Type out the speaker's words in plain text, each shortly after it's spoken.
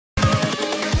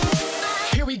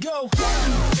go.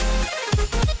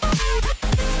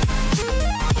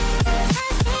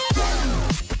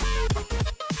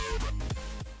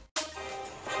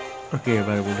 Okay,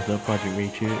 everybody, what is up? Project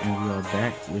Rage here, and we are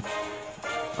back with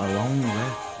a long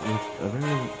rest with a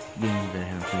very game that I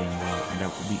haven't played in a while, and that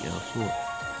would be Elsword.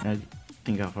 Now, I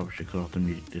think I probably should cut off the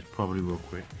music just probably real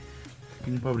quick.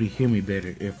 You can probably hear me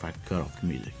better if I cut off the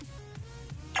music.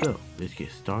 So, let's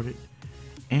get started.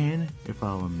 And if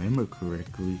I remember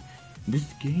correctly,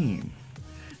 this game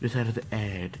decided to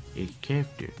add a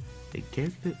character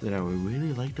that I would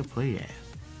really like to play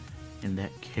as, and that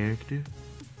character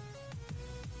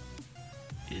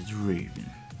is Raven.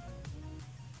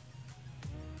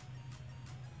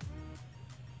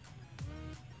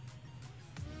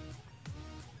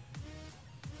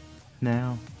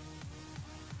 Now,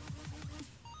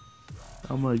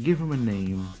 I'm gonna give him a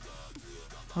name.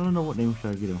 I don't know what name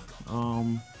should I give him.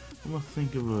 I'm gonna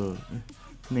think of a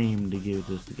name to give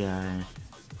this guy.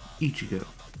 Ichigo.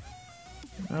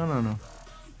 I don't know.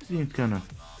 Seems kinda,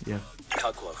 yeah.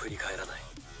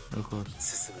 Of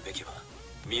course.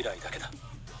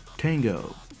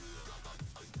 Tango.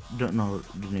 Don't know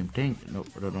the name Tango. Nope,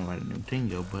 I don't know why the name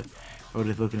Tango, but I was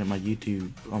just looking at my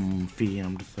YouTube feed and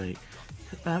I'm just like,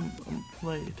 I'm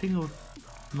like, Tango,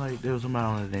 like, there was somebody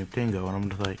on the name Tango, and I'm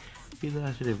just like, he's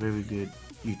actually a very good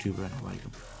YouTuber and I like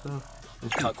him. So,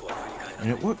 let's see. And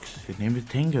it works. His name is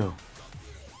Tango.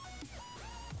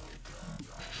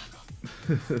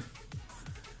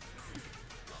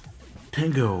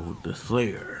 Tango the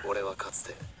Slayer. 俺はかつ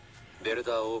てベル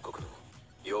ダー王国の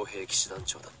傭兵騎士団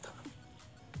長だった。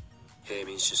平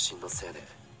民出身の青年、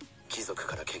貴族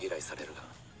から毛嫌いされるが、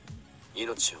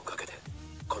命をかけて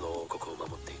この王国を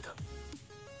守っていた。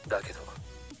だけど、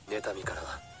妬みから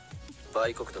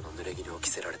売国土の濡れ衣を着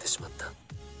せられてしまった。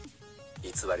偽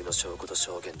りの証拠と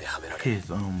証言ではめられ、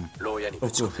牢屋に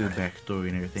ぶち込められ、backstory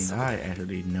and everything. I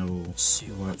actually know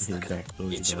what his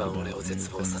backstory is 一番俺を絶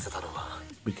望させたのは、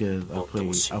 because I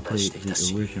played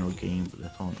the original game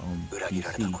that's on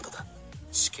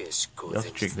PC.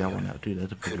 Let's check that one out too.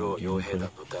 That's a pretty good game. 傭兵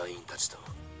団の団員たちと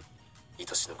愛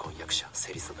しの婚約者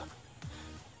セリスが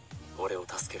俺を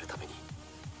助けるために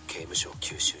刑務所を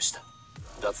吸収した。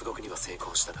脱獄には成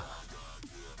功したが、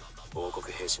王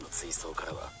国兵士の追走か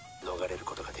らは逃れる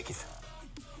ことができず、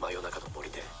真夜中の森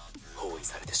で包囲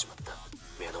されてしまった。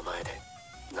目の前で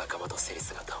仲間とセリ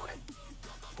スが倒れ、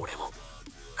俺も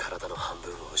体の半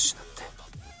分を失って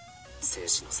生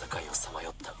死の境をさまよ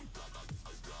った。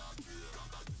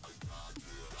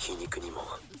皮肉にも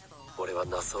俺は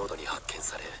ナソードに発見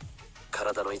され、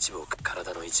体の一部を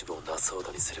ナソー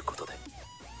ドにすることで、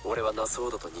俺はナソ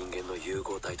ードと人間の融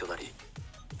合体となり、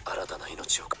新たな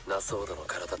命をナソードの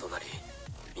体となり、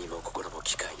身も心も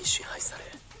機械に支配され、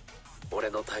俺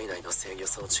の体内の制御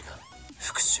装置が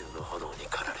復讐の炎に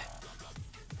駆られ、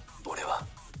俺は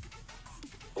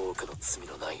多くの罪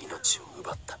のない命を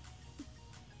奪った。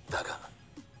だが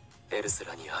エルス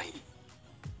ラに会い、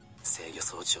制御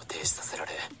装置を停止させら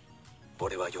れ、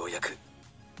俺はようやく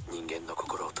人間の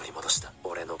心を取り戻した。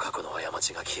俺の過去の過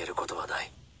ちが消えることはな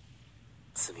い。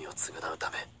罪を償うた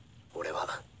め、俺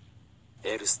は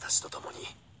エルスたちと共に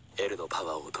エルのパ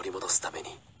ワーを取り戻すため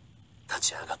に立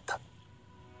ち上がった。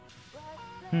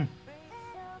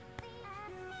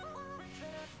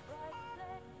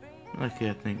Okay,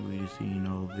 I think we've seen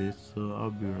all this, so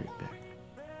I'll be right back.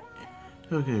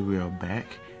 Okay, we are back,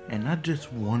 and I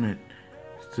just wanted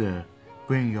to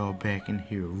bring y'all back in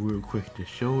here real quick to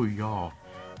show y'all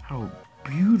how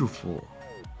beautiful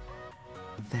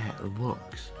that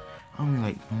looks. I mean,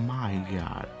 like, my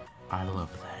God, I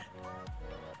love that.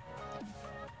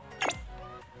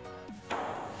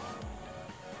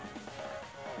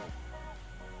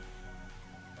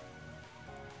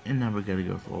 And now we gotta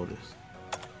go through all this,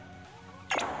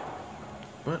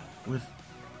 but with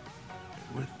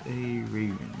a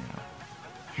Raven now.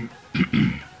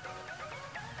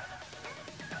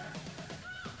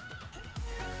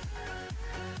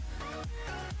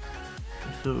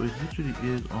 So it literally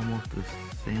is almost the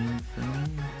same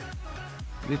thing.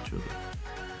 Literally.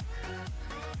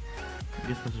 I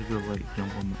guess I should go like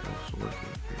jump on the Elsword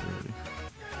really.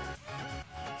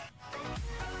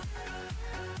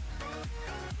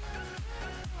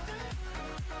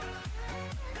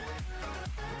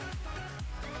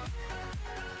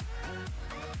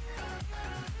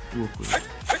 Real quick.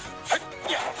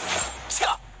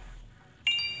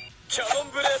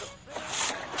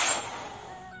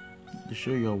 To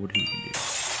show y'all what he can do.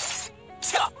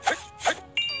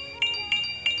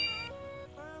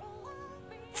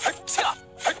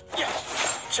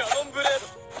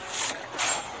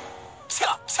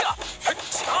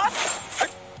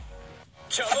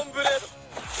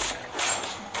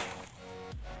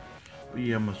 But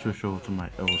yeah, I'm gonna switch over to my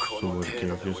Elsword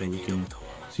character so we can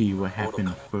see what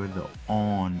happened further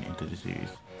on into the series.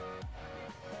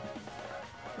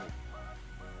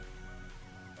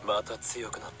 また強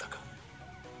くなったか。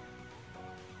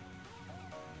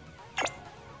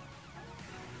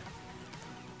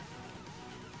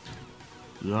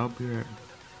 So I'll be right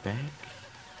back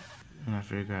and I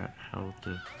figure out how to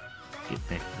get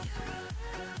back easily.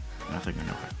 I think I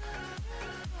know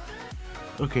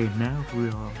how. Okay, now we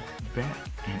are back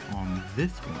and on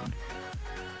this one.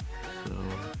 So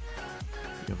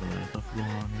you have a lot of stuff going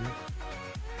on here.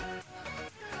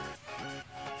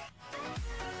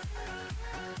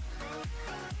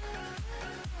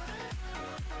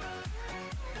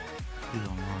 He's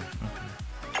online. Okay.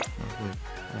 Oh wait.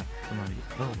 Somebody.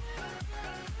 Oh.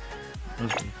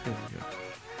 Okay, there we go.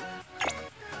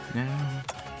 Now.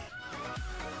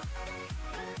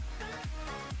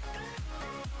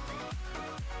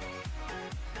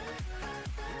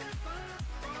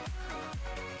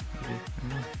 Okay,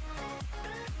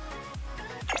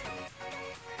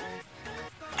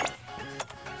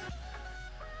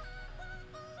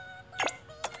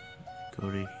 go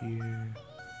to here.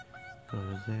 Go to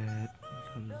that.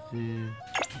 Go to this.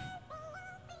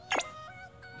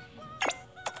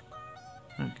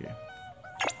 Okay.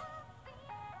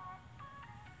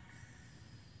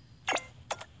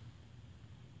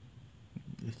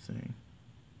 This thing.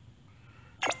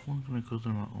 One's gonna go to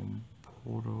my own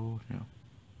portal. No.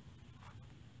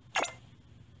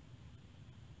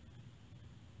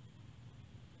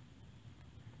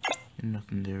 And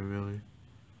nothing there really.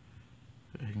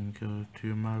 So I can go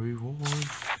to my reward.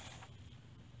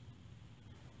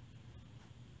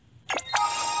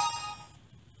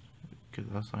 Cause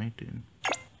that's I ain't doing.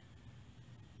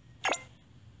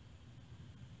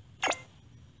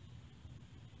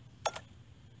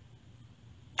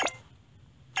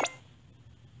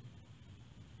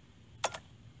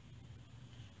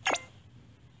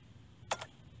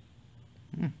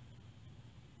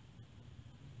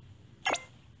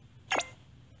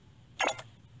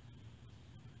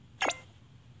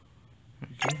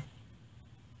 Okay.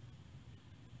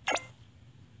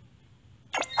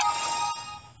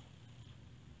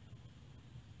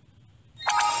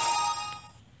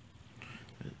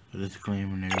 Let's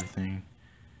claim and everything.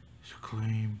 Just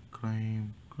claim,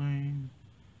 claim, claim.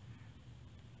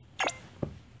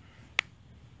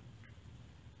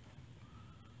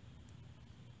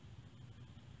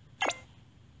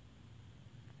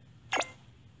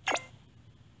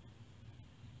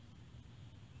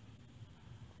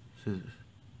 Scissors.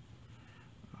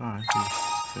 Oh, I just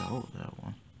felt that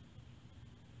one.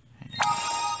 And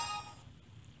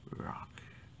rock.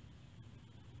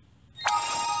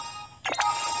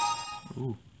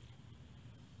 Ooh.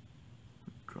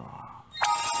 Draw.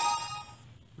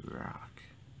 Rock.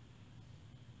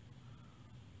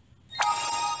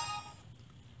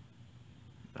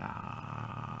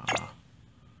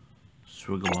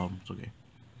 Swiggle bomb. It's okay.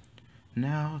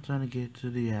 Now it's time to get to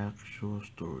the actual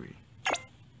story.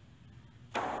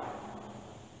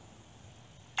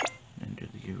 And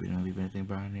just to get we don't leave anything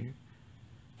behind here.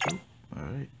 Oh,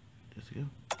 alright. Let's go.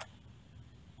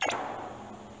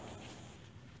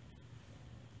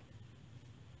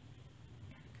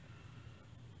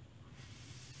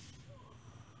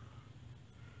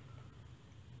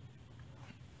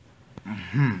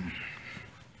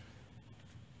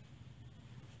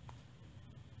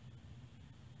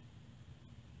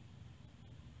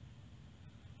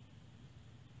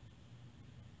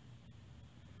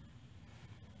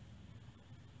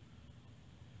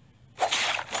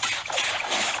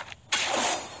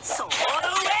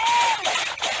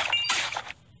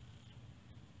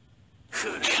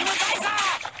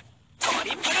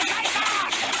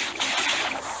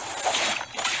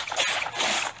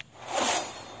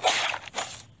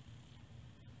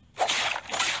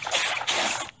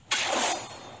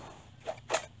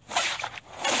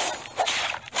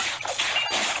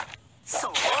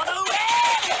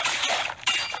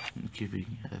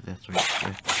 That's right.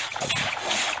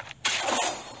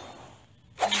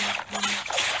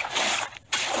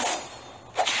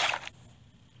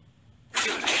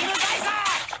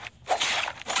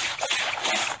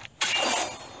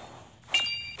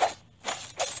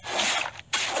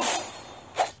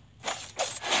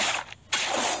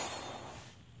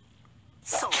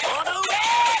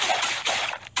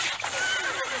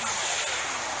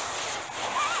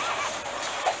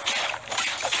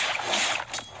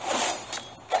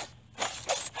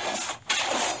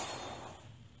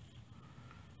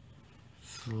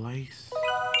 Slice.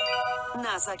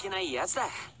 情けないやつだ。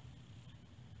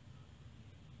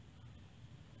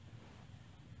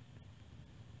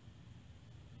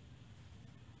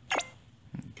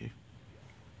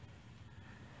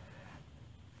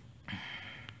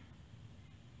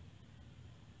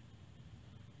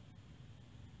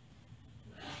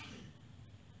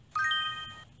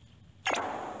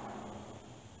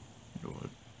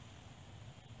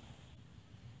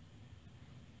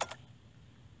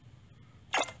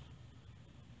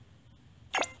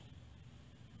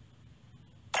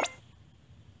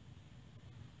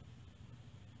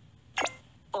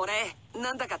俺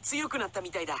なんだか強くなったみ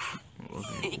たいだ。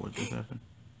 Okay, what just happened?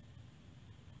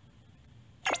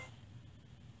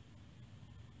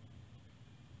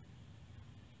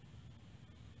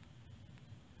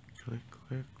 Click,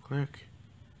 click, click.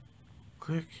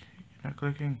 Click. You're not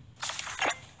clicking.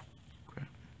 Crap.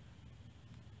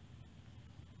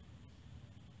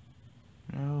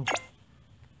 No.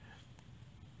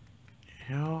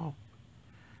 Help.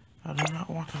 I do not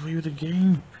want to leave the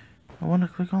game. I want to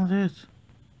click on this.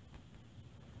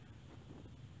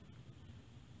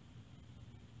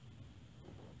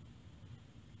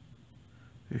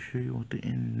 You sure you want to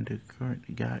end the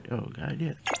current guide? Oh, guide,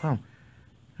 yeah. Oh,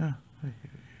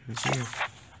 here.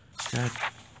 God.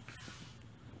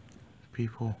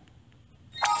 People.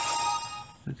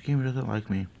 This game doesn't like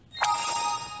me.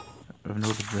 I've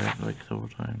noticed that like several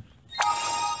times.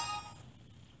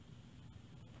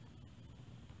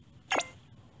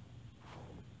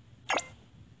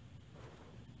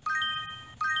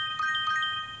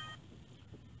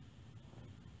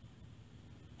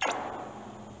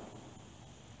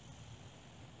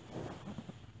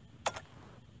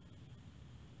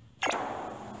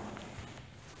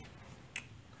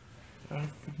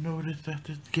 I've noticed that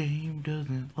this game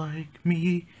doesn't like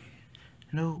me.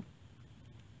 No.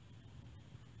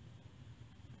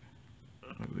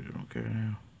 I really don't care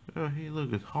now. Oh, hey,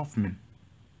 look, it's Hoffman.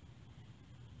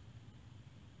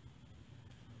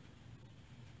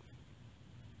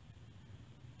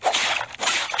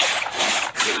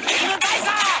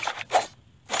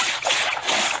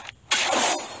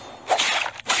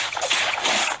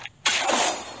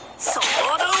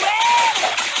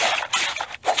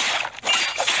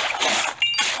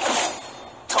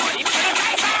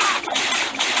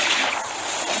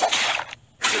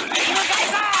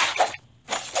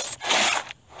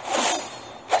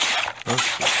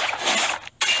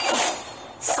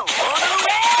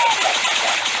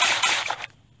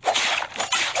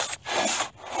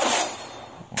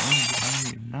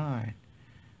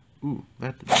 Ooh,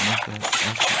 that's the most I think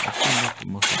that's the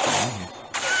most I can here.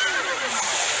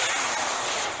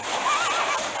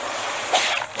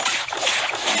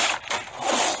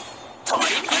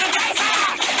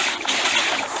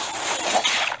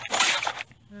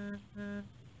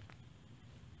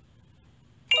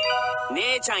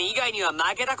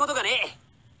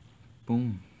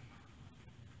 Boom.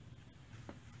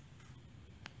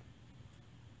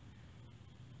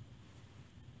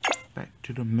 Back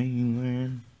to the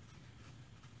mainland.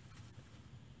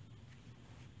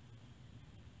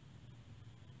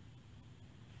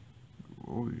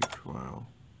 Warrior trial.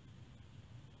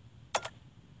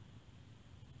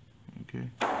 Okay.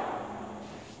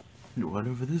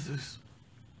 Whatever this is.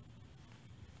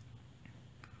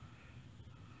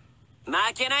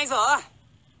 負けないぞ。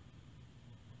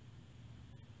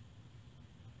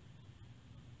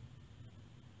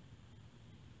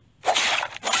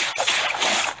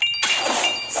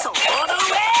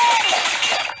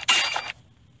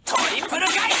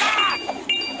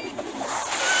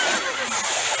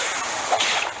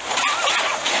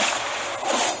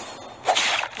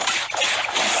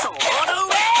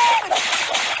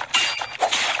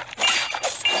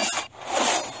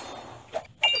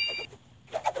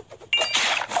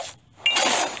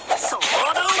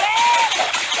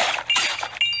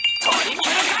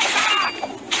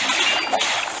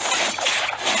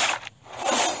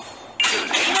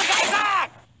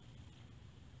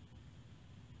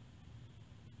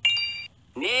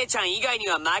姉ちゃん以外に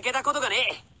は負けたことがね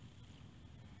え。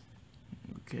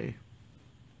 Okay.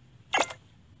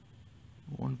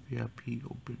 One VIP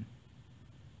open.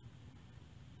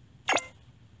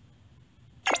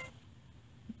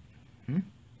 Hmm?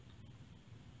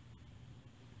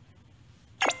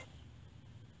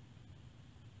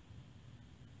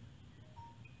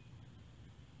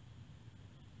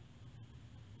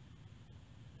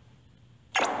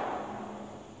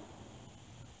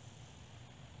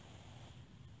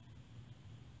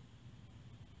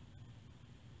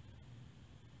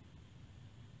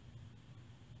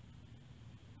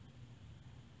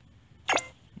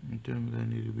 Then I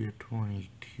need to be a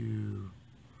 22,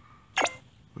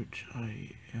 which I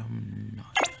am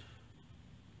not.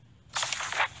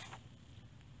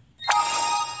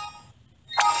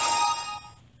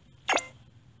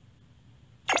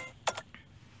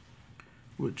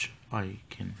 Which I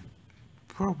can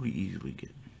probably easily get.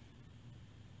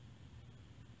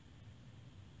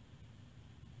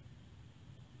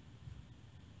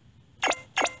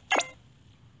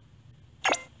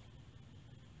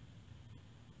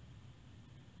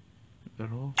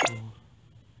 That also.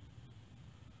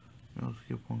 I'll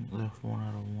skip one left 1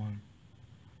 out of 1.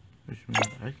 Which means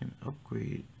I can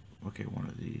upgrade, okay, one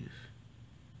of these.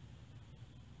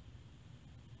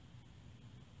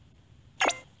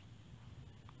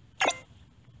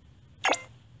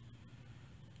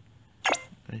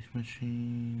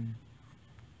 machine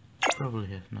probably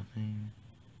has nothing.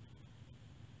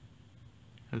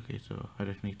 Okay, so I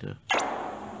just need to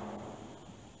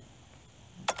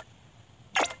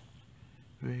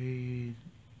raid.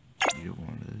 You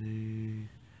one of these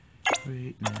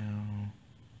right now.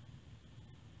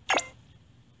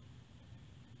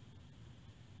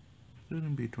 Still gonna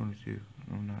be 22.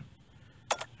 I'm not.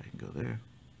 I can go there.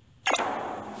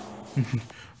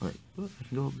 Wait, I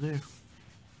can go up there.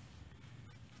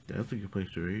 That's a good place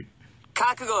to raid.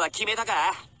 覚悟は決めたか?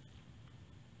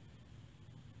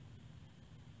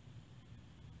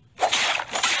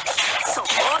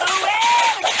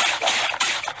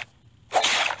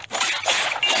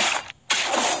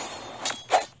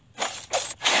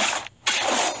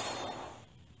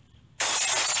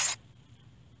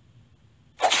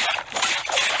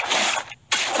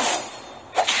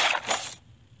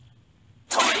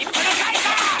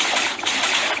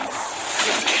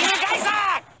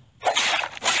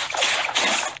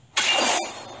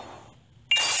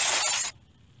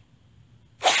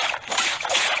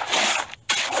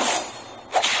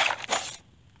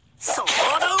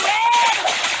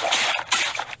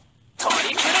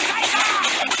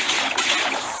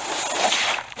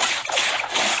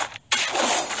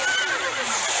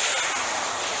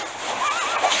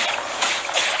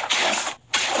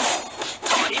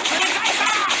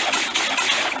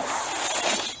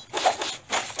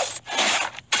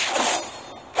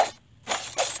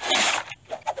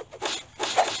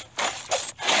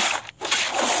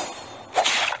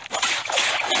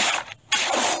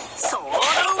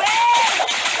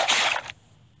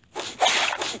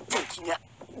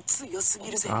 す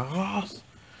ぎるぜ。覚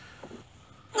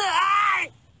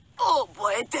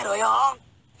えてろよ。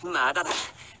まだだ。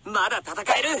まだ戦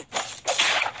える。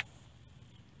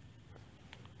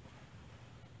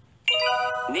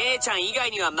姉ちゃん以外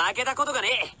には負けたことがね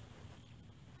え。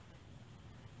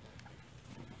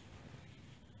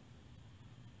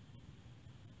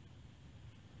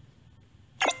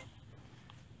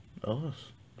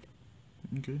Us.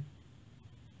 Okay.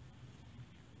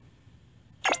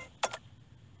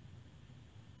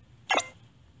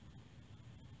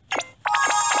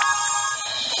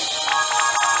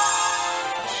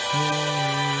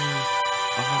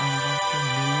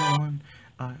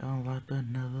 I unlocked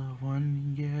another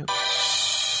one, yep.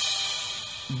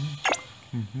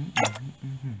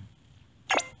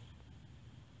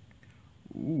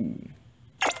 Ooh.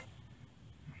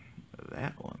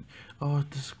 That one. Oh,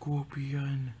 the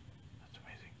scorpion. That's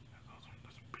amazing. That's awesome.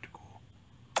 That's pretty cool.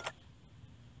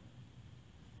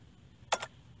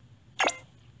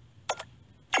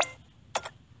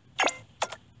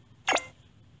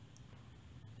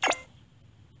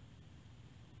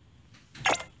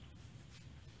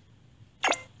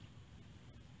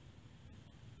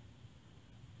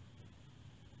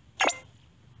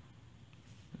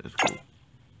 That's cool.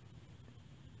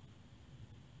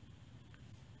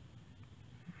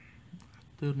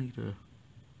 Still need to.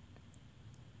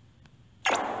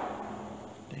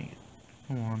 Dang it.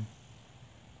 Come on.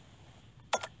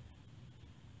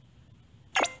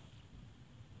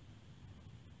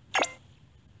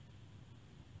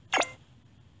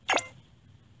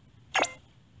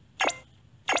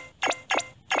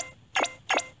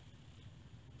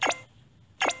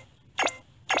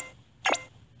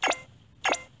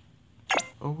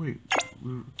 Oh wait,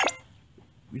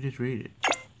 we just raided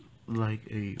like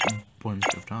a bunch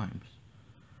of times.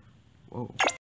 Whoa.